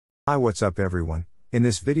Hi, what's up everyone? In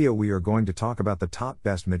this video we are going to talk about the top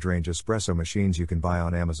best mid-range espresso machines you can buy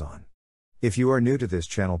on Amazon. If you are new to this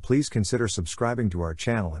channel, please consider subscribing to our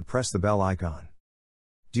channel and press the bell icon.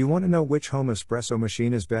 Do you want to know which home espresso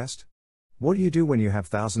machine is best? What do you do when you have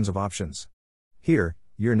thousands of options? Here,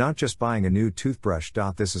 you're not just buying a new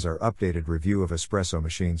toothbrush.This is our updated review of espresso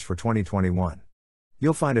machines for 2021.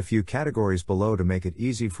 You'll find a few categories below to make it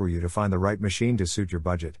easy for you to find the right machine to suit your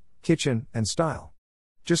budget, kitchen, and style.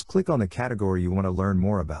 Just click on the category you want to learn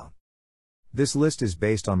more about. This list is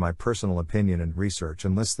based on my personal opinion and research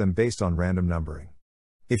and lists them based on random numbering.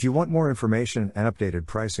 If you want more information and updated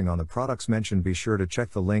pricing on the products mentioned, be sure to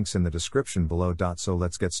check the links in the description below. So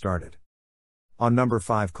let's get started. On number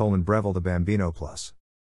 5, Breville the Bambino Plus.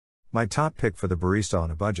 My top pick for the barista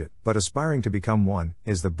on a budget, but aspiring to become one,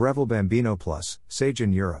 is the Breville Bambino Plus, Sage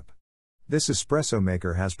in Europe. This espresso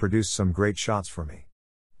maker has produced some great shots for me.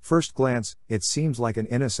 First glance, it seems like an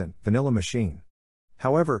innocent, vanilla machine.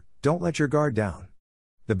 However, don't let your guard down.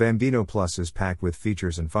 The Bambino Plus is packed with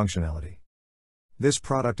features and functionality. This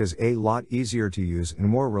product is a lot easier to use and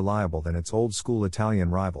more reliable than its old-school Italian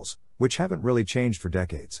rivals, which haven't really changed for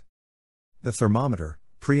decades. The thermometer,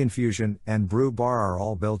 pre-infusion, and brew bar are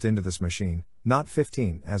all built into this machine, not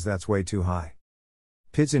 15, as that's way too high.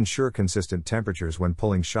 PIDs ensure consistent temperatures when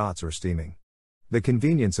pulling shots or steaming. The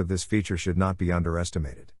convenience of this feature should not be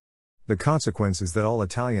underestimated. The consequence is that all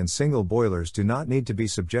Italian single boilers do not need to be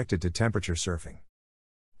subjected to temperature surfing.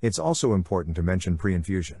 It's also important to mention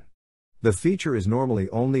pre-infusion. The feature is normally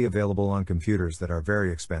only available on computers that are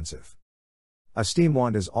very expensive. A steam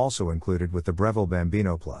wand is also included with the Breville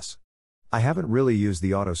Bambino Plus. I haven't really used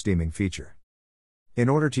the auto steaming feature. In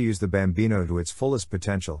order to use the Bambino to its fullest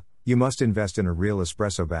potential, you must invest in a real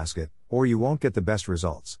espresso basket, or you won't get the best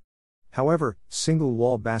results. However,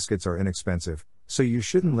 single-wall baskets are inexpensive, so you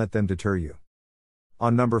shouldn't let them deter you.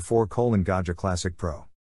 On number 4, Gaggia Classic Pro.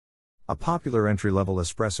 A popular entry-level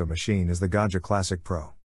espresso machine is the Gaggia Classic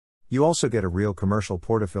Pro. You also get a real commercial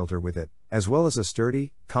portafilter with it, as well as a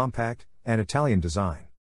sturdy, compact, and Italian design.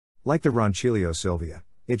 Like the Rancilio Silvia,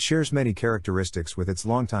 it shares many characteristics with its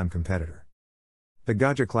longtime competitor. The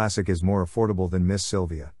Gaggia Classic is more affordable than Miss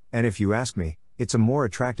Silvia, and if you ask me, it's a more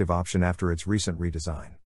attractive option after its recent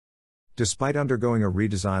redesign. Despite undergoing a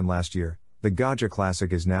redesign last year, the Gaggia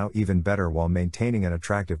Classic is now even better while maintaining an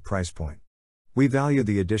attractive price point. We value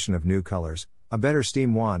the addition of new colors, a better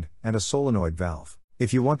steam wand, and a solenoid valve.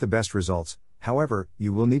 If you want the best results, however,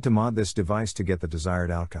 you will need to mod this device to get the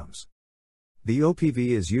desired outcomes. The OPV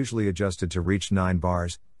is usually adjusted to reach 9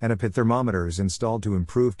 bars, and a PID thermometer is installed to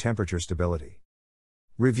improve temperature stability.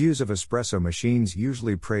 Reviews of espresso machines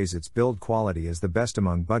usually praise its build quality as the best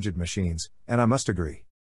among budget machines, and I must agree.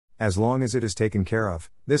 As long as it is taken care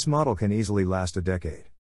of, this model can easily last a decade.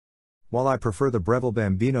 While I prefer the Breville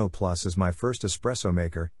Bambino Plus as my first espresso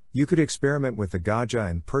maker, you could experiment with the Gaggia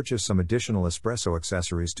and purchase some additional espresso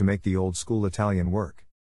accessories to make the old-school Italian work.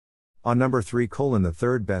 On number 3, the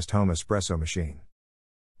third best home espresso machine.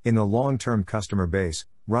 In the long-term customer base,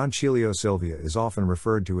 Rancilio Silvia is often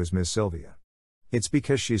referred to as Ms. Silvia. It's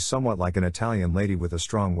because she's somewhat like an Italian lady with a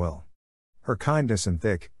strong will. Her kindness and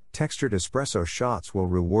thick, textured espresso shots will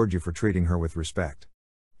reward you for treating her with respect.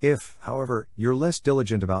 If, however, you're less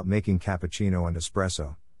diligent about making cappuccino and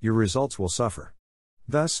espresso, your results will suffer.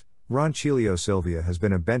 Thus, Rancilio Silvia has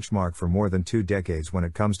been a benchmark for more than 2 decades when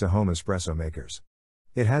it comes to home espresso makers.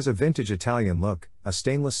 It has a vintage Italian look, a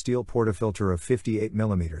stainless steel portafilter of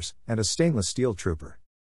 58mm, and a stainless steel trooper.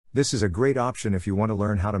 This is a great option if you want to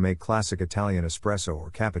learn how to make classic Italian espresso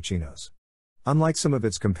or cappuccinos. Unlike some of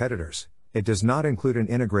its competitors, it does not include an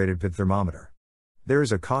integrated PID thermometer. There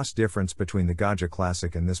is a cost difference between the Gaggia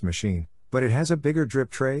Classic and this machine, but it has a bigger drip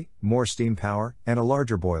tray, more steam power, and a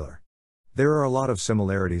larger boiler. There are a lot of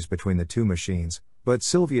similarities between the two machines, but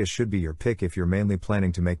Silvia should be your pick if you're mainly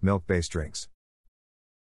planning to make milk-based drinks.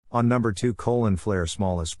 On number 2, Flair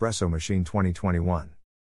Small Espresso Machine 2021.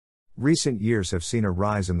 Recent years have seen a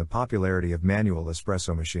rise in the popularity of manual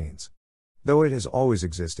espresso machines. Though it has always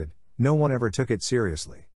existed, no one ever took it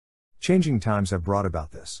seriously. Changing times have brought about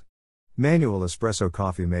this. Manual espresso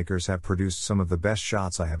coffee makers have produced some of the best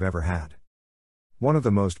shots I have ever had. One of the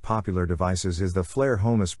most popular devices is the Flair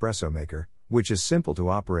Home Espresso Maker, which is simple to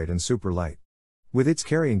operate and super light. With its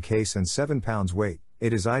carrying case and 7 pounds weight,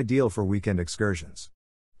 it is ideal for weekend excursions.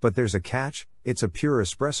 But there's a catch: it's a pure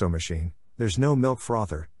espresso machine, there's no milk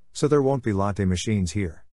frother, so there won't be latte machines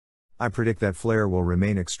here. I predict that Flair will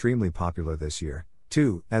remain extremely popular this year,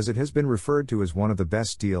 too, as it has been referred to as one of the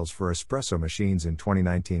best deals for espresso machines in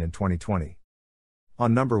 2019 and 2020.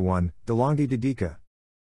 On number 1, DeLonghi Dedica.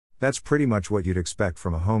 That's pretty much what you'd expect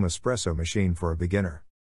from a home espresso machine for a beginner.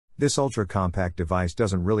 This ultra-compact device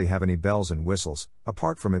doesn't really have any bells and whistles,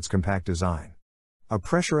 apart from its compact design. A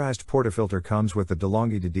pressurized portafilter comes with the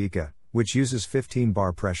DeLonghi Dedica, which uses 15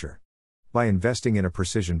 bar pressure. By investing in a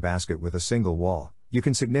precision basket with a single wall, you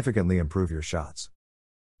can significantly improve your shots.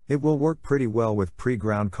 It will work pretty well with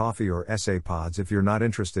pre-ground coffee or SA pods if you're not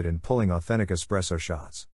interested in pulling authentic espresso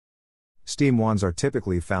shots. Steam wands are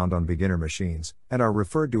typically found on beginner machines, and are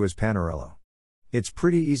referred to as Panarello. It's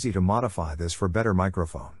pretty easy to modify this for better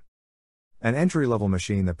microphone. An entry-level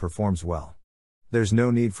machine that performs well. There's no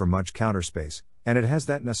need for much counter space, and it has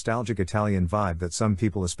that nostalgic Italian vibe that some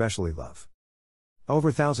people especially love. Over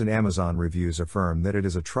 1,000 Amazon reviews affirm that it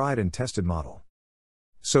is a tried and tested model.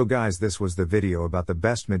 So guys, this was the video about the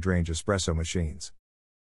best mid-range espresso machines.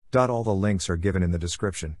 All the links are given in the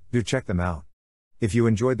description, do check them out. If you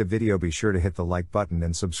enjoyed the video, be sure to hit the like button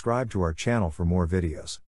and subscribe to our channel for more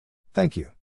videos. Thank you.